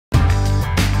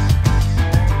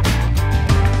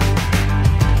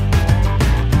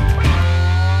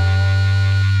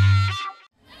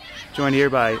Joined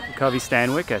here by Covie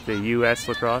Stanwick at the U.S.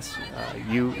 Lacrosse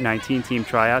U19 Team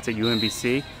Tryouts at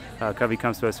UMBC. Covie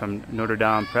comes to us from Notre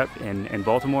Dame Prep in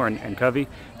Baltimore. And Covie,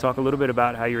 talk a little bit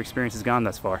about how your experience has gone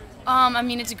thus far. I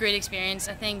mean, it's a great experience.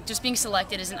 I think just being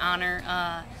selected is an honor.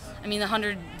 I mean,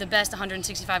 the best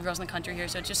 165 girls in the country here,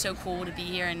 so it's just so cool to be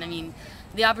here. And I mean,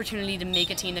 the opportunity to make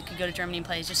a team that could go to Germany and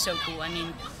play is just so cool. I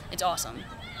mean, it's awesome.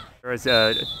 There is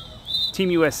a Team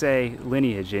USA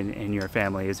lineage in your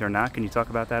family, is there not? Can you talk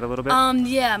about that a little bit?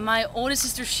 Yeah, my oldest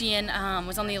sister Sheehan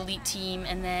was on the elite team,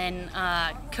 and then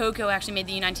Coco actually made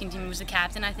the U19 team and was the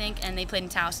captain, I think, and they played in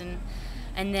Towson.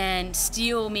 And then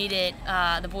Steele made it.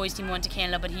 The boys team went to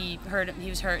Canada, but he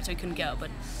was hurt, so he couldn't go. But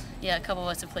yeah, a couple of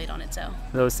us have played on it. So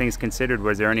those things considered,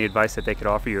 was there any advice that they could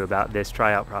offer you about this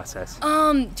tryout process?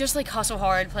 Just like hustle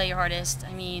hard, play your hardest.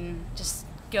 I mean, just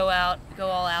go out, go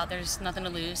all out. There's nothing to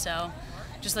lose, so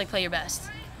just like play your best.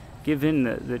 Given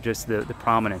the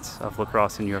prominence of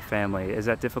lacrosse in your family, is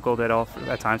that difficult at all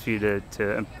at times for you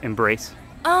to embrace?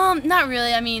 Not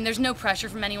really. I mean, there's no pressure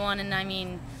from anyone, and I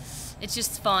mean, it's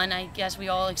just fun. I guess we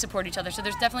all support each other, so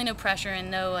there's definitely no pressure and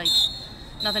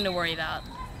nothing to worry about.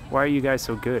 Why are you guys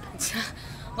so good?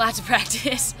 Lots of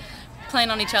practice. Playing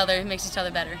on each other makes each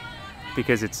other better.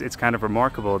 Because it's kind of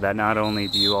remarkable that not only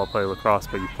do you all play lacrosse,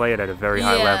 but you play it at a very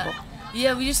high level.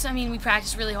 Yeah, we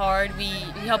practice really hard. We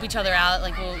help each other out.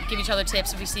 Like, we'll give each other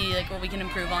tips if we see what we can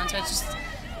improve on. So it's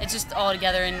just all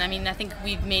together, and I mean, I think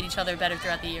we've made each other better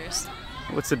throughout the years.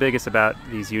 What's the biggest about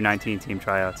these U19 team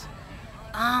tryouts?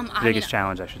 Biggest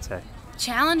challenge, I should say.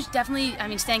 Challenge, definitely. I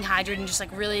mean, staying hydrated and just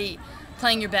really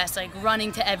playing your best,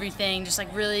 running to everything, just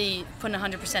really putting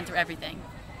 100% through everything.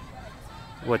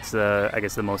 What's I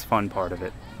guess the most fun part of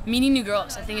it? Meeting new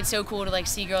girls. I think it's so cool to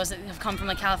see girls that have come from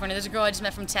California. There's a girl I just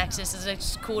met from Texas. It's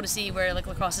just cool to see where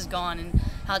lacrosse has gone and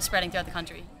how it's spreading throughout the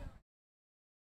country.